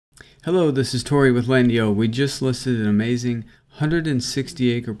Hello, this is Tori with LANDiO. We just listed an amazing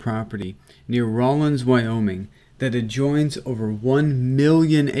 160-acre property near Rawlins, Wyoming that adjoins over 1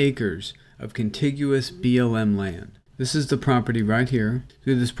 million acres of contiguous BLM land. This is the property right here.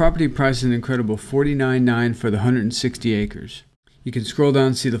 So this property priced an incredible $49,900 for the 160 acres. You can scroll down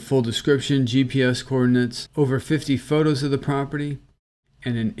and see the full description, GPS coordinates, over 50 photos of the property,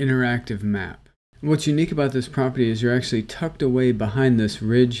 and an interactive map. What's unique about this property is you're actually tucked away behind this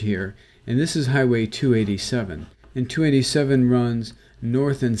ridge here, and this is Highway 287. And 287 runs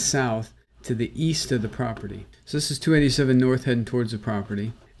north and south to the east of the property. So this is 287 north heading towards the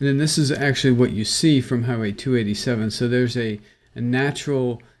property. And then this is actually what you see from Highway 287. So there's a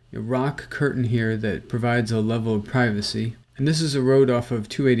natural rock curtain here that provides a level of privacy. And this is a road off of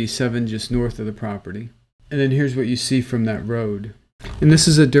 287 just north of the property. And then here's what you see from that road. And this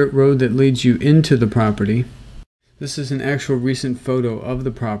is a dirt road that leads you into the property. This is an actual recent photo of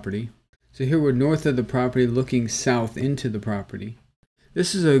the property. So here we're north of the property looking south into the property.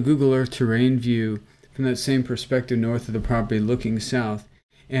 This is a Google Earth terrain view from that same perspective north of the property looking south.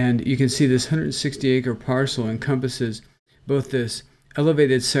 And you can see this 160-acre parcel encompasses both this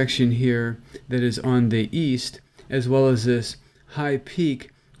elevated section here that is on the east as well as this high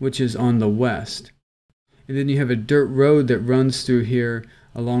peak which is on the west. And then you have a dirt road that runs through here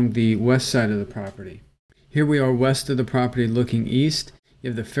along the west side of the property. Here we are west of the property looking east. You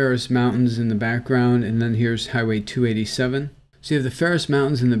have the Ferris Mountains in the background, and then here's Highway 287. So you have the Ferris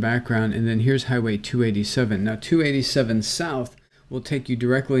Mountains in the background, and then here's Highway 287. Now 287 south will take you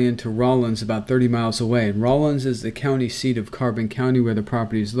directly into Rawlins, about 30 miles away. And Rawlins is the county seat of Carbon County where the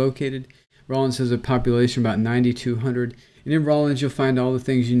property is located. Rawlins has a population about 9,200. And in Rawlins, you'll find all the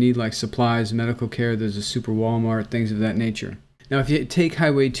things you need like supplies, medical care, there's a super Walmart, things of that nature. Now if you take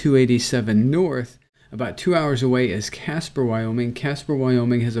Highway 287 north, about 2 hours away is Casper, Wyoming. Casper,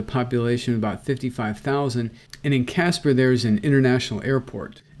 Wyoming has a population of about 55,000. And in Casper, there's an international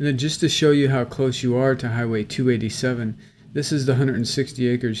airport. And then just to show you how close you are to Highway 287, this is the 160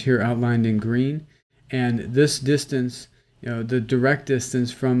 acres here outlined in green. And this distance, the direct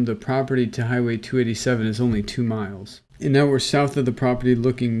distance from the property to Highway 287 is only 2 miles. And now we're south of the property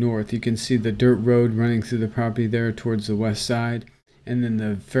looking north. You can see the dirt road running through the property there towards the west side, and then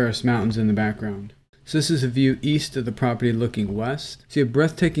the Ferris Mountains in the background. So this is a view east of the property looking west. So you have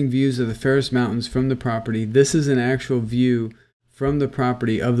breathtaking views of the Ferris Mountains from the property. This is an actual view from the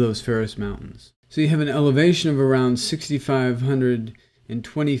property of those Ferris Mountains. So you have an elevation of around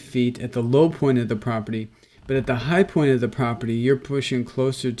 6,520 feet at the low point of the property, but at the high point of the property, you're pushing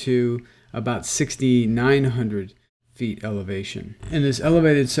closer to about 6,900 feet elevation. And this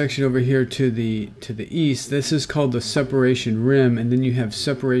elevated section over here to the east, this is called the separation rim, and then you have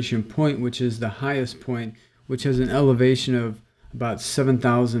separation point, which is the highest point, which has an elevation of about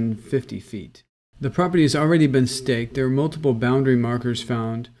 7,050 feet. The property has already been staked. There are multiple boundary markers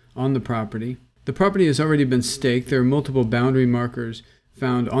found on the property. The property has already been staked. There are multiple boundary markers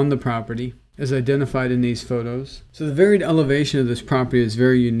found on the property as identified in these photos. So the varied elevation of this property is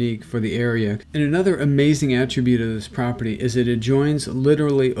very unique for the area. And another amazing attribute of this property is it adjoins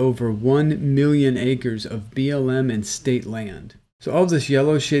literally over 1 million acres of BLM and state land. So all of this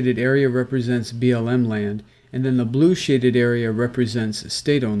yellow shaded area represents BLM land, and then the blue shaded area represents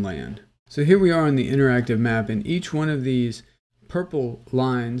state-owned land. So here we are on the interactive map, and each one of these purple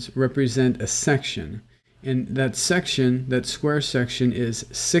lines represent a section. And that section, that square section, is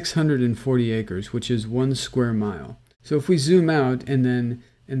 640 acres, which is 1 square mile. So if we zoom out and then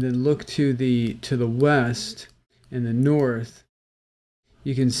look to the west and the north,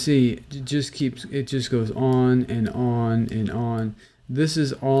 you can see it just goes on and on and on. This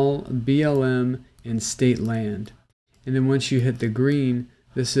is all BLM and state land. And then once you hit the green,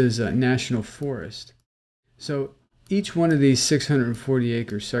 this is a national forest. So each one of these 640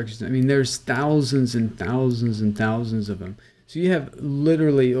 acre sections, I mean, there's thousands and thousands and thousands of them. So you have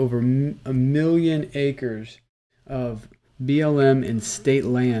literally over 1 million acres of BLM and state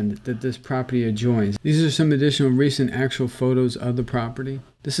land that this property adjoins. These are some additional recent actual photos of the property.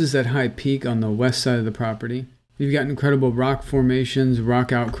 This is that high peak on the west side of the property. You've got incredible rock formations,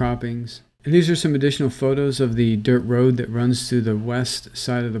 rock outcroppings. And these are some additional photos of the dirt road that runs through the west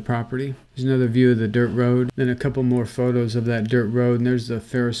side of the property. There's another view of the dirt road, then a couple more photos of that dirt road, and there's the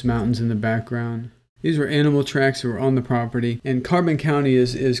Ferris Mountains in the background. These were animal tracks that were on the property, and Carbon County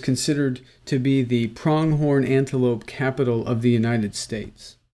is considered to be the pronghorn antelope capital of the United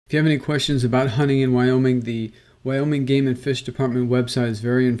States. If you have any questions about hunting in Wyoming, the Wyoming Game and Fish Department website is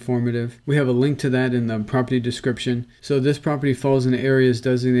very informative. We have a link to that in the property description. So this property falls in areas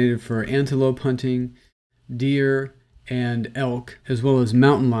designated for antelope hunting, deer, and elk, as well as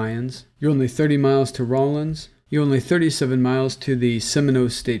mountain lions. You're only 30 miles to Rawlins. You're only 37 miles to the Seminoe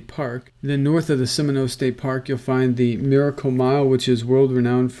State Park. Then north of the Seminoe State Park, you'll find the Miracle Mile, which is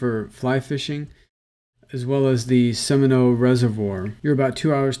world-renowned for fly fishing, as well as the Seminoe Reservoir. You're about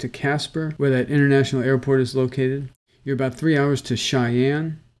 2 hours to Casper, where that international airport is located. You're about 3 hours to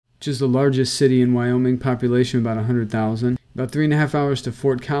Cheyenne, which is the largest city in Wyoming, population about 100,000. About 3.5 hours to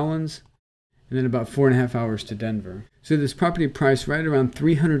Fort Collins, and then about 4.5 hours to Denver. So this property priced right around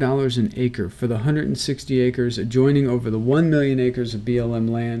 $300 an acre for the 160 acres adjoining over the 1 million acres of BLM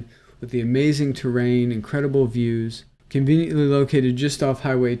land with the amazing terrain, incredible views, conveniently located just off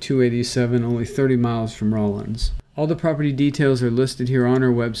Highway 287, only 30 miles from Rawlins. All the property details are listed here on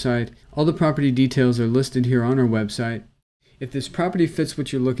our website. If this property fits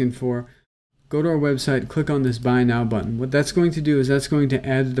what you're looking for, go to our website and click on this Buy Now button. What that's going to do is that's going to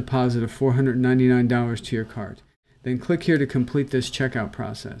add a deposit of $499 to your cart. Then click here to complete this checkout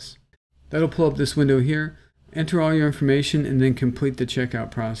process. That'll pull up this window here, enter all your information, and then complete the checkout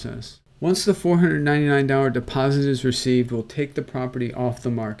process. Once the $499 deposit is received, we'll take the property off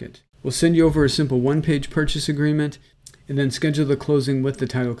the market. We'll send you over a simple one-page purchase agreement and then schedule the closing with the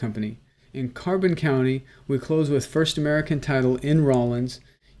title company. In Carbon County, we close with First American Title in Rawlins.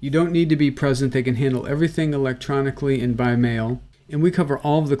 You don't need to be present. They can handle everything electronically and by mail. And we cover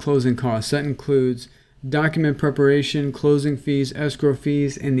all of the closing costs. That includes document preparation, closing fees, escrow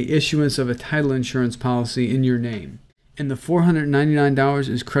fees, and the issuance of a title insurance policy in your name. And the $499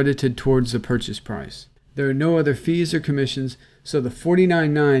 is credited towards the purchase price. There are no other fees or commissions, so the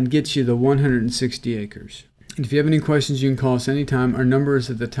 $49.9 gets you the 160 acres. And if you have any questions, you can call us anytime. Our number is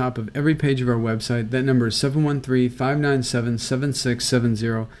at the top of every page of our website. That number is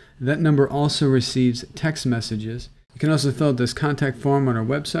 713-597-7670. That number also receives text messages. You can also fill out this contact form on our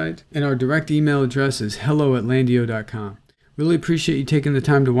website, and our direct email address is hello@landio.com. Really appreciate you taking the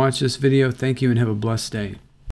time to watch this video. Thank you and have a blessed day.